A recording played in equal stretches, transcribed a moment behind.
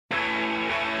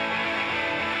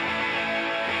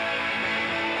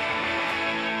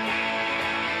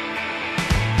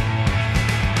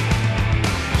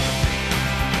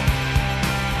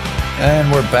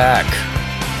And we're back.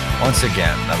 Once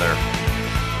again, another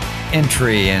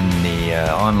entry in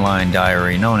the online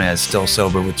diary known as Still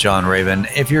Sober with John Raven.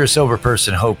 If you're a sober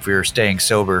person, hope you're staying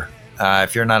sober.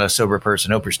 If you're not a sober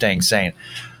person, hope you're staying sane.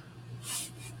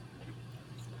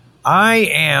 I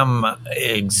am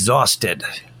exhausted.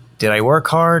 Did I work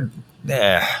hard?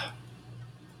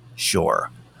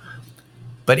 Sure.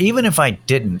 But even if I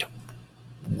didn't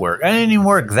work, I didn't even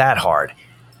work that hard.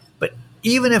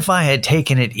 Even if I had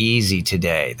taken it easy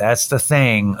today, that's the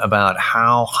thing about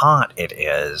how hot it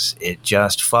is. It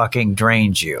just fucking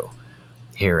drains you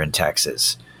here in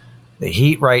Texas. The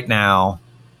heat right now,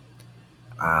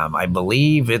 I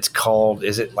believe it's called,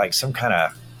 is it like some kind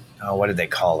of, what did they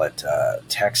call it?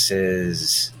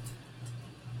 Texas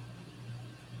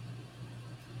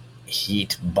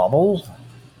heat bubble?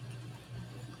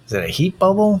 Is it a heat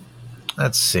bubble?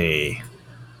 Let's see.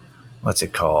 What's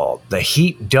it called? The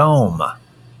heat dome.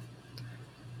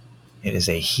 It is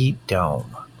a heat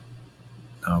dome.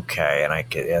 Okay, and I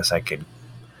could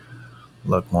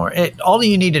look more. All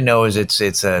you need to know is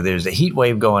there's a heat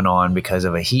wave going on because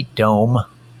of a heat dome.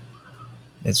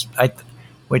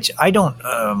 Which I don't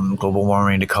global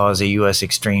warming to cause a U.S.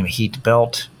 extreme heat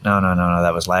belt. No.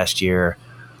 That was last year.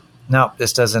 No,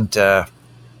 this doesn't. Oh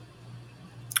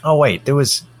wait,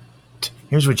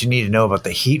 Here's what you need to know about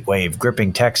the heat wave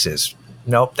gripping Texas.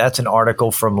 Nope, that's an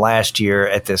article from last year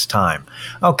at this time.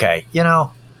 Okay,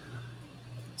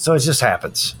 so it just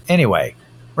happens. Anyway,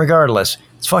 regardless,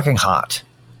 it's fucking hot.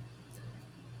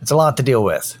 It's a lot to deal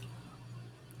with.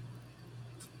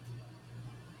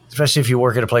 Especially if you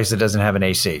work at a place that doesn't have an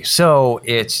AC. So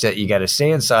it's that you got to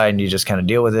stay inside and you just kind of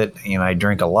deal with it. I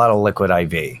drink a lot of liquid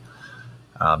IV.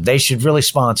 They should really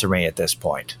sponsor me at this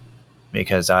point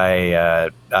because I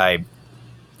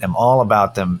am all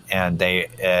about them, and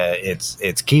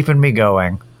it's keeping me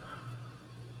going.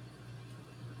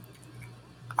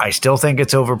 I still think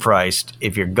it's overpriced.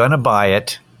 If you're gonna buy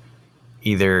it,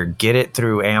 either get it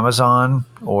through Amazon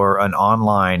or an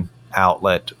online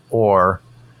outlet or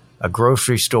a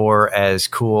grocery store as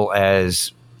cool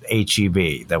as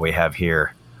HEB that we have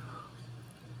here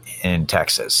in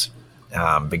Texas.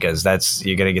 Because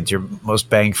you're going to get your most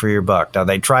bang for your buck. Now,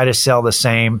 they try to sell the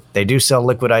same. They do sell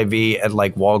liquid IV at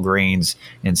like Walgreens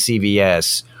and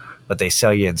CVS, but they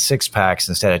sell you in 6-packs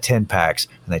instead of 10-packs,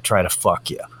 and they try to fuck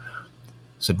you.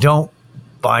 So don't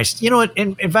buy. You know what?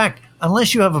 In fact,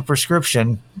 unless you have a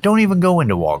prescription, don't even go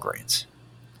into Walgreens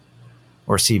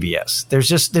or CVS.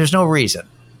 There's no reason.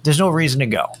 There's no reason to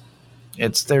go.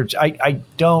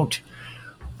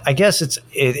 I guess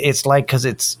it's like, because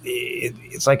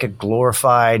it's like a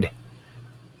glorified,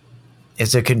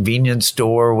 it's a convenience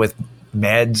store with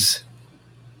meds,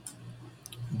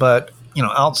 but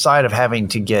outside of having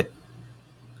to get,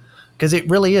 because it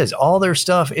really is all their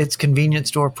stuff, it's convenience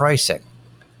store pricing.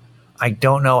 I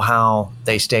don't know how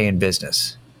they stay in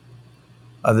business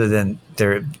other than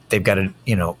they've got an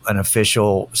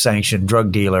official sanctioned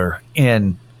drug dealer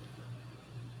in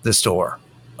the store.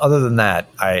 Other than that,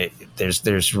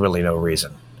 there's really no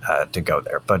reason to go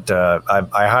there. But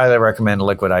I highly recommend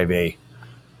Liquid IV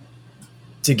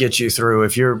to get you through.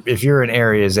 If you're in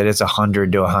areas that it's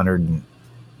 100 to 100,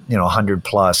 100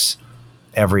 plus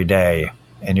every day,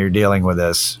 and you're dealing with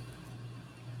this,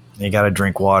 you got to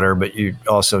drink water, but you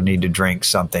also need to drink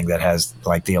something that has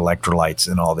like the electrolytes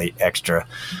and all the extra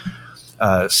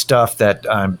stuff that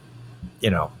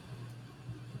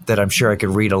that I'm sure I could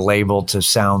read a label to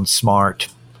sound smart.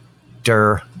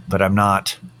 But I'm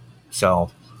not.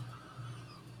 So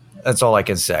that's all I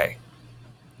can say.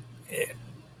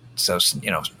 So,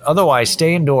 otherwise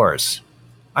stay indoors.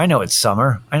 I know it's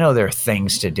summer. I know there are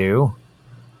things to do.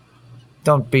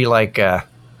 Don't be like,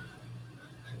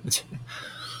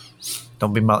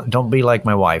 don't be like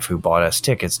my wife who bought us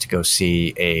tickets to go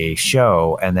see a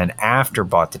show. And then after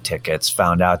bought the tickets,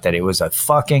 found out that it was a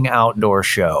fucking outdoor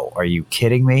show. Are you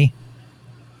kidding me?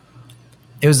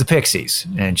 It was the Pixies,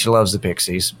 and she loves the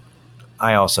Pixies.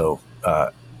 I also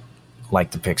like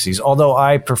the Pixies, although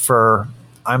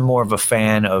I'm more of a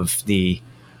fan of the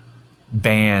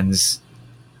bands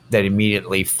that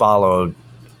immediately followed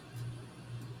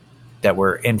that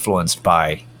were influenced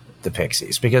by the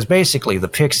Pixies. Because basically the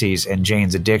Pixies and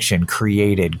Jane's Addiction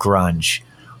created grunge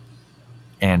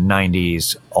and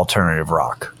 90s alternative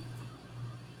rock.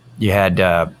 You had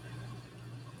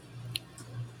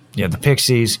the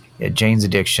Pixies, you had Jane's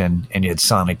Addiction, and you had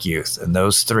Sonic Youth. And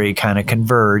those three kind of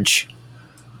converge.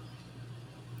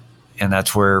 And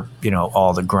that's where,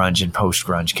 all the grunge and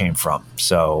post-grunge came from.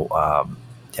 So,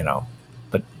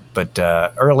 but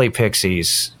early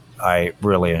Pixies, I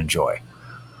really enjoy.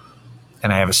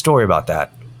 And I have a story about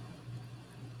that.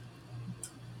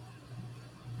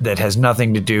 that has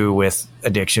nothing to do with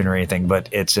addiction or anything, but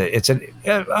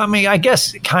I mean, I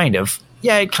guess kind of.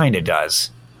 Yeah, it kind of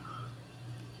does.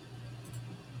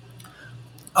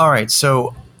 All right,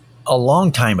 so a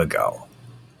long time ago,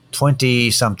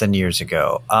 20-something years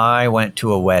ago, I went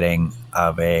to a wedding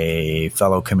of a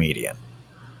fellow comedian.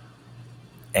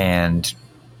 And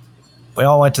we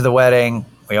all went to the wedding.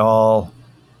 We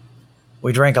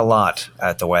drank a lot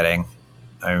at the wedding.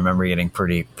 I remember getting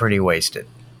pretty wasted.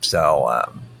 So,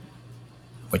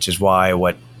 which is why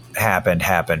what happened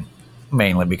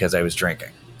mainly because I was drinking.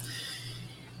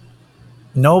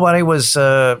 Nobody was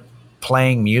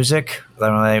playing music.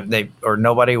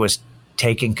 Nobody was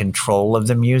taking control of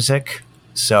the music.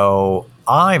 So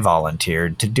I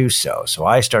volunteered to do so. So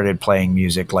I started playing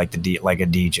music like a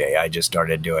DJ. I just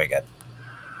started doing it.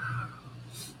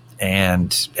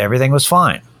 And everything was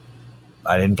fine.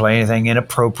 I didn't play anything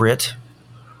inappropriate.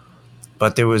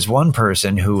 But there was one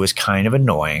person who was kind of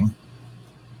annoying.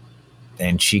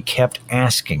 And she kept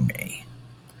asking me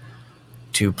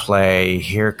to play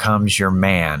Here Comes Your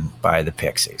Man by the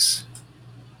Pixies.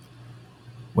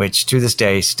 Which to this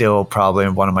day still probably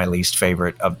one of my least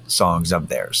favorite songs of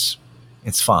theirs.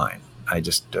 It's fine. I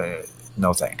just,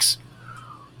 no thanks.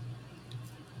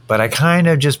 But I kind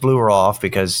of just blew her off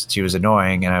because she was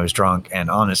annoying and I was drunk.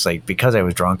 And honestly, because I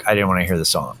was drunk, I didn't want to hear the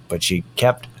song. But she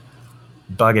kept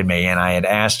bugging me, and I had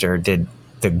asked her, did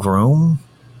the groom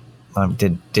or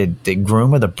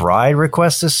the bride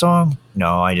request this song?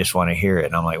 No, I just want to hear it.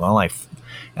 And I'm like,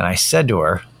 and I said to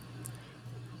her,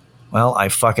 well, I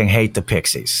fucking hate the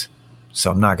Pixies,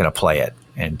 so I'm not going to play it.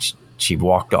 And she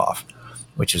walked off,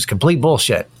 which is complete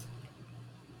bullshit.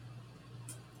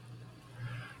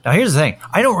 Now, here's the thing.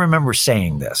 I don't remember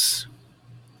saying this.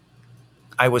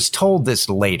 I was told this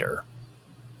later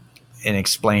and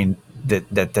explained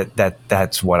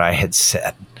that's what I had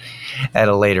said at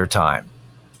a later time.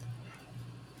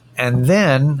 And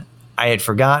then I had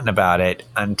forgotten about it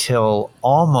until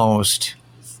almost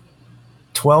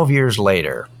 12 years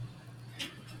later,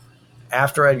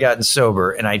 after I'd gotten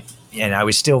sober, and I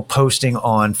was still posting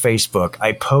on Facebook.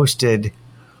 I posted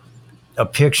a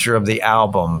picture of the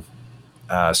album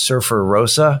Surfer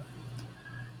Rosa,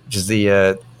 which is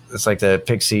it's like the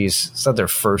Pixies. It's not their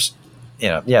first,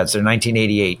 it's their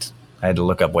 1988. I had to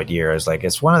look up what year. I was like,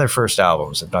 it's one of their first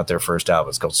albums, if not their first album.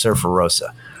 It's called Surfer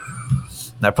Rosa.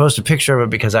 And I posted a picture of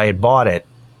it because I had bought it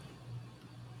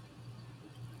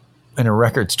in a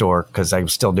record store, because I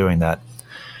was still doing that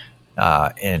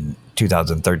in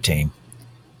 2013,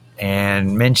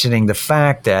 and mentioning the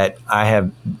fact that I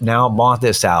have now bought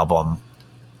this album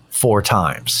 4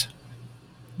 times,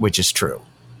 which is true.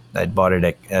 I bought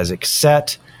it as a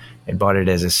cassette, I bought it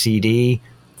as a CD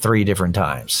 3 different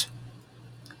times.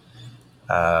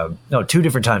 No, 2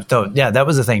 different times. No, yeah, that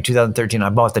was the thing. 2013, I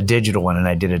bought the digital one and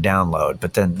I did a download.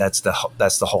 But then that's the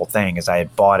whole thing, is I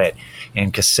had bought it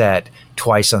in cassette,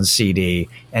 twice on CD,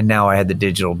 and now I had the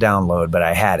digital download, but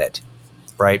I had it,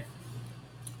 right?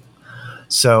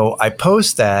 So I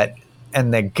post that,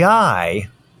 and the guy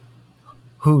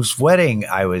whose wedding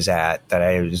I was at, that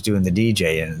I was doing the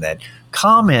DJ in, that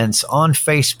comments on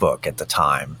Facebook at the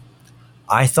time,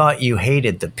 I thought you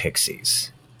hated the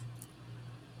Pixies.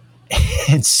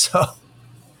 And so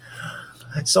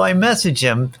I message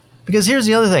him, because here's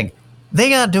the other thing. They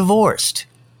got divorced.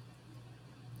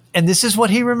 And this is what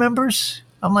he remembers?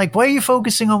 I'm like, why are you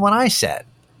focusing on what I said?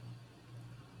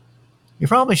 You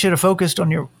probably should have focused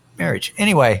on your marriage.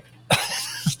 Anyway,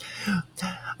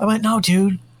 I went, no,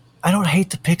 dude, I don't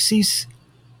hate the Pixies.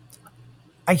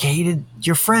 I hated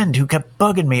your friend who kept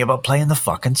bugging me about playing the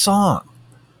fucking song.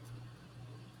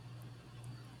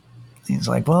 He's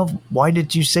like, well, why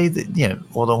did you say that?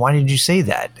 Well, then why did you say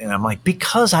that? And I'm like,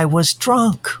 because I was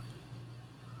drunk.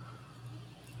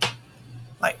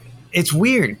 Like, it's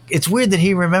weird. It's weird that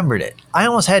he remembered it. I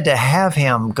almost had to have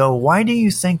him go, why do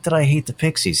you think that I hate the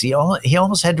Pixies? He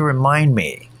almost had to remind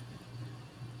me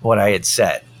what I had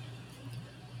said.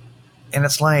 And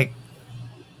it's like,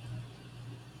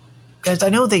 guys, I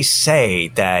know they say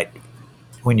that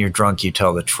when you're drunk, you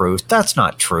tell the truth. That's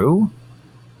not true.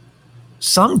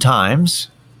 Sometimes,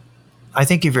 I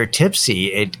think if you're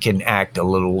tipsy, it can act a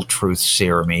little truth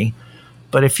serum-y.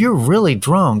 But if you're really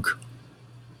drunk,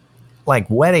 like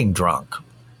wedding drunk,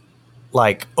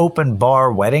 like open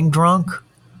bar wedding drunk,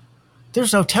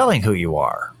 there's no telling who you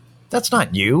are. That's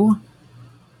not you.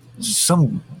 It's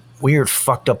some weird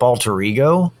fucked up alter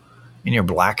ego in your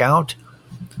blackout.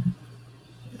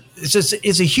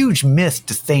 It's a huge myth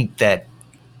to think that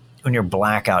when you're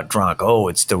blackout drunk, oh,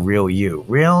 it's the real you.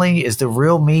 Really? Is the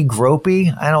real me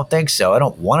gropey? I don't think so. I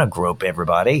don't want to grope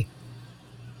everybody.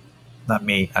 Not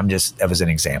me. That was an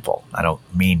example. I don't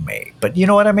mean me, but you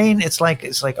know what I mean? It's like,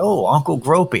 oh, Uncle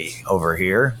Gropey over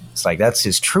here. It's like, that's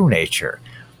his true nature.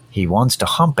 He wants to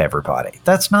hump everybody.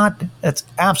 That's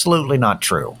absolutely not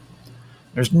true.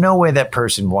 There's no way that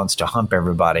person wants to hump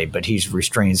everybody, but he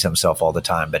restrains himself all the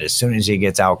time. But as soon as he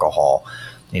gets alcohol,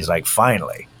 he's like,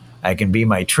 finally, I can be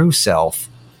my true self,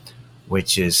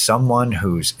 which is someone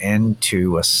who's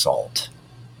into assault.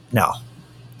 No.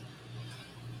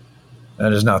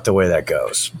 That is not the way that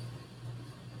goes.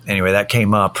 Anyway, that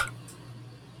came up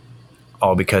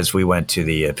all because we went to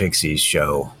the Pixies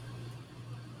show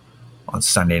on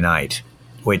Sunday night,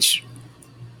 which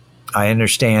I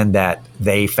understand that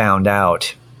they found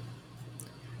out.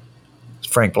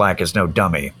 Frank Black is no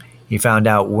dummy. He found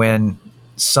out when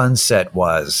sunset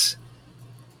was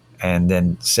and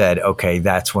then said, okay,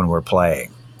 that's when we're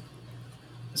playing.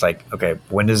 It's like, okay,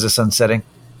 when is the sun setting?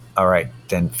 All right,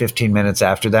 then 15 minutes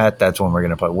after that, that's when we're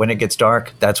going to play. When it gets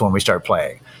dark, that's when we start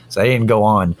playing. So they didn't go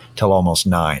on till almost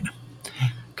 9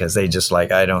 because they just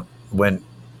like, when's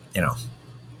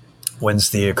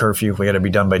the curfew? We got to be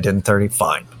done by 10:30.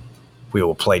 Fine. We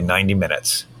will play 90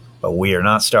 minutes, but we are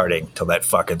not starting till that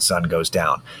fucking sun goes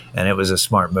down. And it was a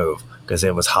smart move because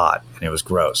it was hot and it was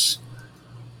gross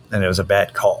and it was a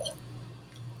bad call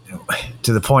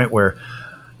to the point where,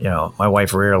 my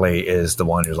wife rarely is the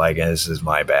one who's like, this is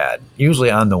my bad. Usually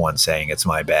I'm the one saying it's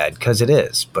my bad because it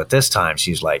is. But this time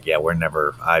she's like, yeah,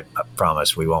 I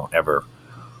promise we won't ever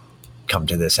come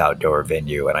to this outdoor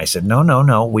venue. And I said,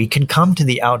 no, we can come to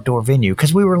the outdoor venue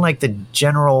because we were like there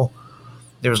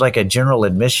was like a general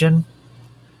admission,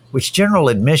 which general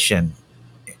admission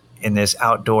in this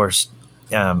outdoor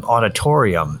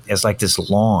auditorium is like this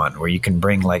lawn where you can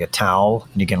bring like a towel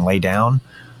and you can lay down.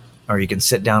 Or you can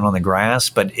sit down on the grass,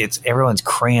 but everyone's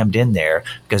crammed in there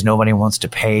because nobody wants to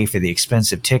pay for the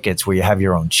expensive tickets where you have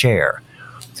your own chair.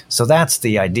 So that's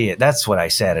the idea. That's what I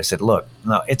said. I said, look,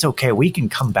 no, it's okay. We can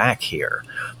come back here,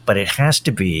 but it has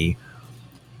to be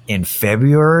in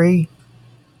February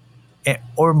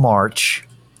or March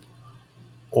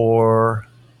or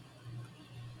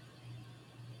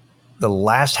the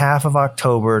last half of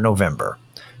October, November.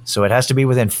 So it has to be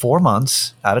within 4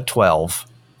 months out of 12.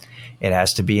 It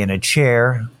has to be in a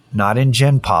chair, not in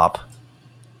Gen Pop,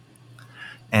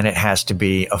 and it has to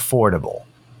be affordable.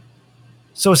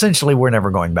 So essentially, we're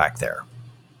never going back there.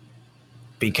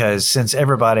 Because since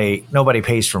nobody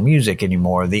pays for music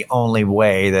anymore, the only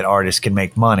way that artists can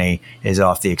make money is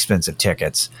off the expensive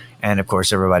tickets. And of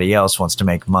course, everybody else wants to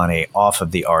make money off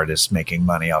of the artists making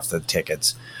money off the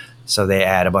tickets. So they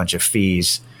add a bunch of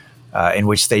fees in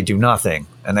which they do nothing,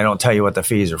 and they don't tell you what the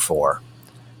fees are for.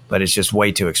 But it's just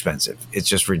way too expensive. It's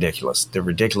just ridiculous. They're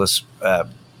ridiculous.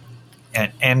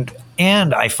 And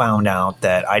I found out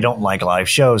that I don't like live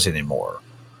shows anymore.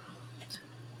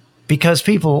 Because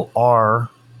they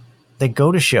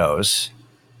go to shows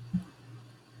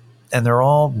and they're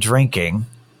all drinking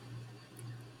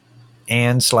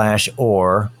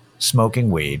or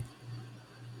smoking weed.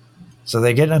 So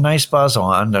they get a nice buzz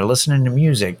on, they're listening to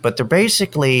music, but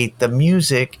the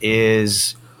music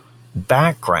is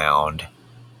background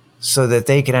so that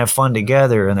they can have fun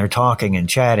together and they're talking and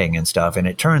chatting and stuff. And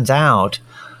it turns out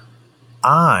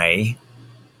I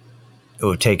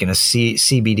have taken a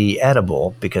CBD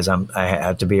edible because I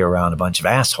have to be around a bunch of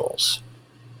assholes.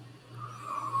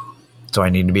 So I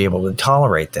need to be able to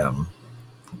tolerate them.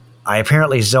 I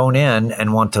apparently zone in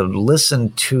and want to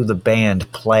listen to the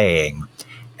band playing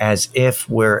as if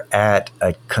we're at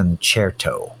a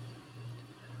concerto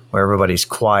where everybody's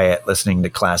quiet listening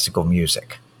to classical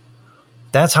music.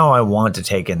 That's how I want to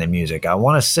take in the music. I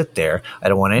want to sit there. I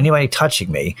don't want anybody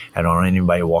touching me. I don't want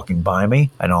anybody walking by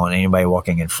me. I don't want anybody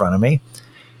walking in front of me.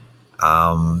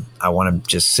 I want to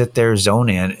just sit there, zone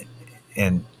in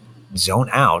and zone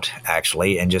out,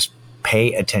 actually, and just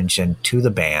pay attention to the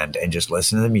band and just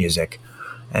listen to the music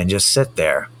and just sit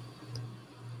there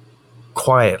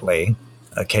quietly,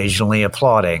 occasionally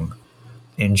applauding,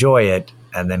 enjoy it,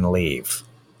 and then leave.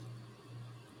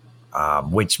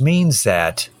 Which means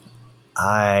that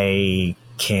I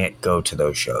can't go to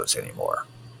those shows anymore.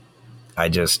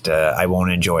 I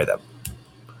won't enjoy them.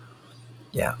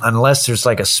 Yeah, unless there's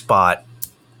like a spot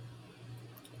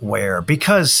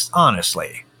because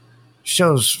honestly,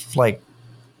 shows like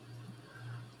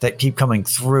that keep coming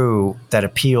through that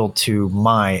appeal to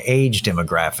my age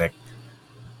demographic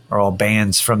are all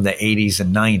bands from the 80s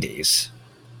and 90s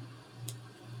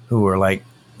who are like,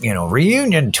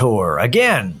 reunion tour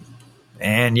again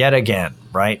and yet again,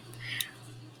 right?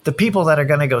 The people that are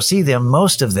going to go see them,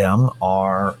 most of them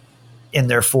are in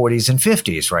their 40s and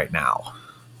 50s right now.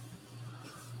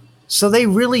 So they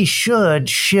really should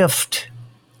shift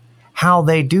how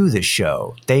they do the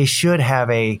show. They should have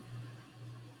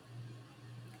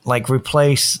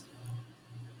replace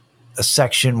a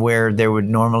section where there would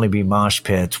normally be mosh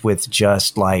pits with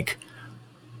just like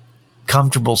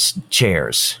comfortable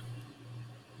chairs.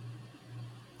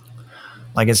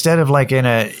 Like instead of like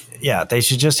they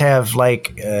should just have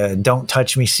like don't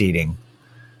touch me seating,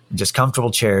 just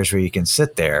comfortable chairs where you can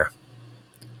sit there,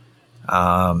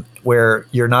 where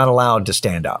you're not allowed to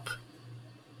stand up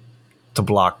to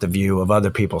block the view of other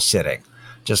people sitting.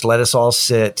 Just let us all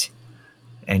sit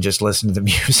and just listen to the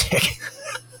music.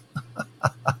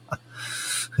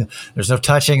 There's no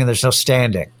touching and there's no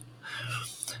standing.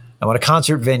 I want a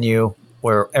concert venue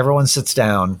where everyone sits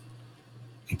down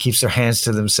and keeps their hands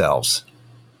to themselves.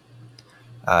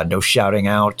 No shouting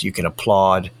out. You can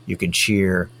applaud. You can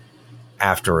cheer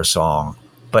after a song,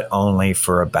 but only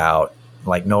for about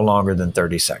no longer than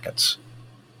 30 seconds.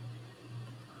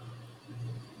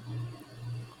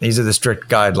 These are the strict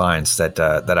guidelines that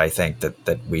I think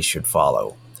that we should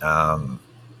follow.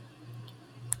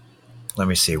 Let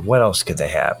me see. What else could they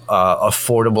have?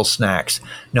 Affordable snacks.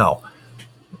 No,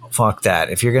 fuck that.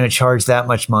 If you're going to charge that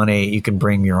much money, you can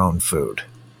bring your own food.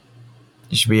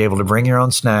 You should be able to bring your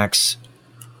own snacks.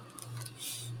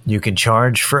 You can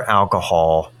charge for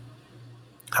alcohol,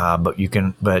 but you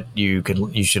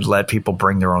should let people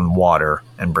bring their own water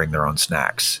and bring their own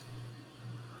snacks.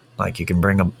 Like you can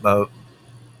bring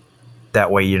that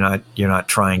way you're not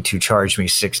trying to charge me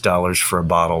 $6 for a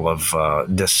bottle of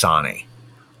Dasani.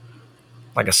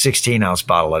 Like a 16-ounce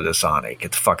bottle of Dasani.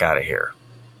 Get the fuck out of here.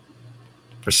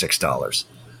 For $6.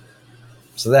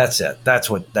 So that's it. That's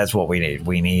what we need.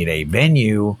 We need a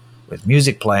venue with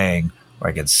music playing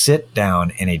where I can sit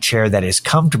down in a chair that is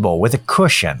comfortable with a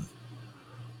cushion.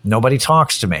 Nobody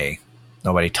talks to me.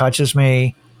 Nobody touches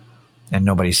me. And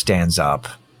nobody stands up.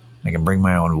 I can bring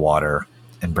my own water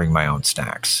and bring my own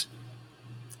snacks.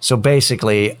 So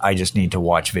basically, I just need to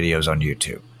watch videos on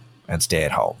YouTube and stay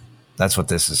at home. That's what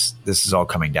this is all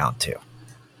coming down to.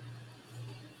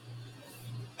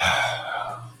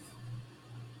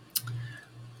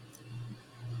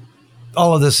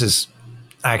 All of this is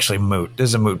actually moot. This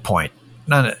is a moot point.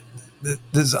 I'm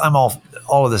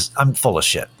full of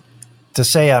shit. To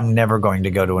say I'm never going to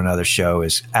go to another show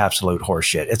is absolute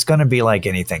horseshit. It's going to be like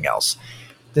anything else.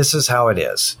 This is how it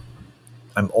is.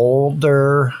 I'm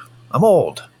older.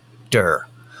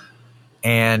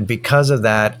 And because of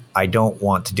that, I don't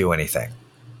want to do anything.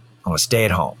 I want to stay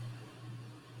at home.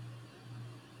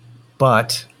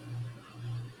 But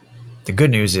the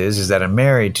good news is that I'm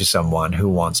married to someone who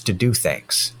wants to do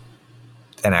things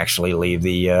and actually leave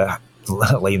the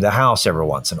house every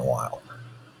once in a while.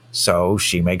 So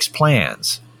she makes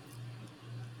plans.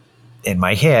 In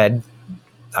my head,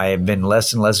 I have been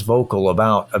less and less vocal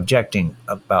about objecting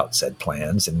about said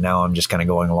plans, and now I'm just kind of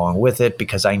going along with it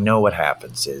because I know what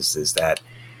happens is that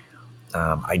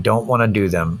I don't want to do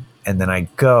them, and then I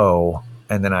go,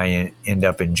 and then I end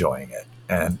up enjoying it.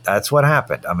 And that's what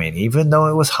happened. I mean, even though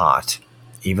it was hot,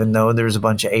 even though there's a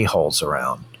bunch of a-holes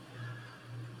around,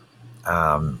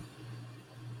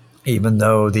 even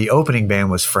though the opening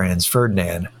band was Franz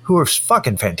Ferdinand, who are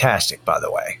fucking fantastic, by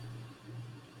the way.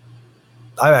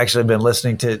 I've actually been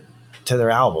listening to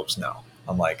their albums now.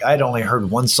 I'm like, I'd only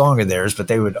heard one song of theirs, but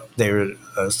they were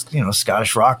a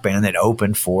Scottish rock band that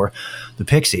opened for the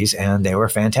Pixies, and they were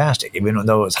fantastic, even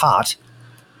though it was hot,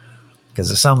 because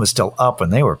the sun was still up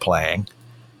when they were playing.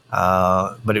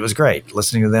 But it was great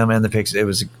listening to them and the Pixies. It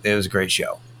was a great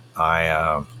show.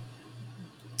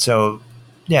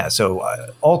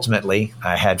 Ultimately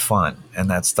I had fun, and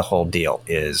that's the whole deal.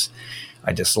 Is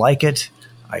I dislike it.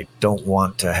 I don't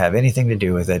want to have anything to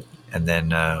do with it, and then,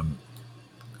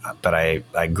 but I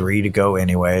agree to go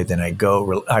anyway. Then I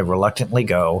go. I reluctantly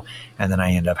go, and then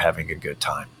I end up having a good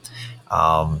time.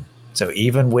 So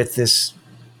even with this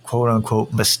quote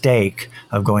unquote mistake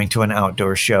of going to an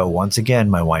outdoor show, once again,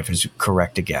 my wife is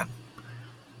correct again,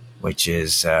 which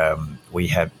is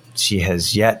she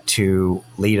has yet to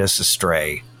lead us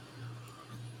astray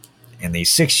in these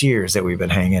 6 years that we've been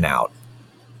hanging out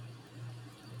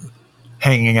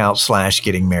 /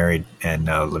 getting married and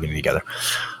living together.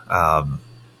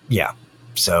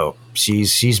 So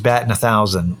she's batting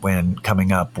 1,000 when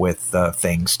coming up with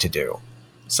things to do.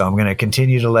 So I'm going to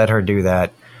continue to let her do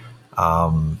that.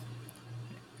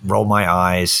 Roll my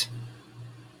eyes,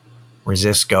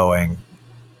 resist going,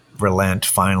 relent,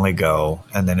 finally go,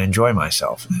 and then enjoy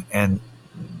myself. And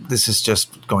this is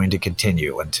just going to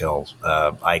continue until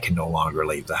I can no longer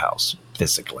leave the house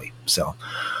physically. So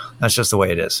that's just the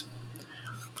way it is.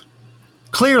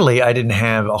 Clearly, I didn't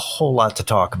have a whole lot to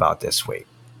talk about this week,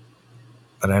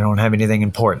 but I don't have anything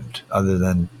important other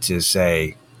than to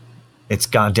say It's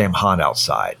goddamn hot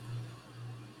outside.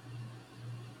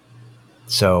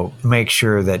 So make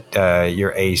sure that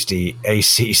your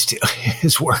AC still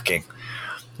is working,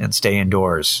 and stay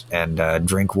indoors and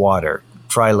drink water.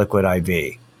 Try Liquid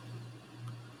IV.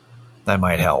 That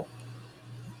might help.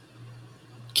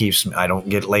 I don't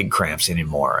get leg cramps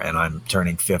anymore, and I'm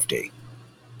turning 50.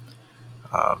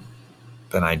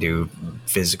 And I do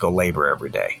physical labor every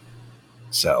day.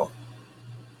 So,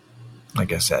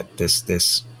 like I said, this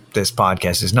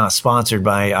podcast is not sponsored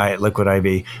by Liquid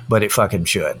IV, but it fucking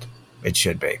should. It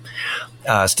should be.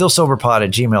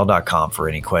 Stillsoberpod@gmail.com for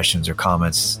any questions or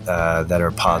comments that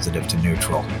are positive to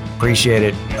neutral. Appreciate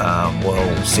it.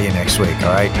 We'll see you next week.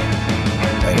 All right?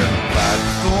 Later. Like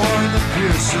thorn that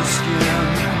pierces skin.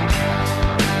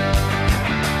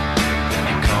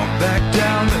 Come back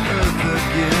down to earth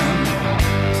again.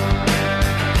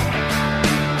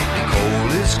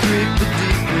 Cold is creep, but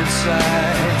deep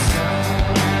inside.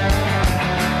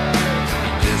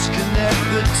 Disconnect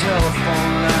the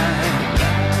telephone line.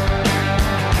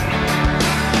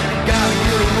 Gotta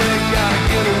get away, gotta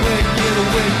get away, get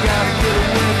away, gotta get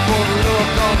away for the Lord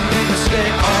don't make me stay.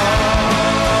 All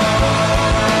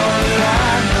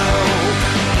I know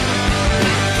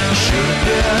should have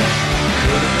been,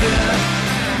 could have been.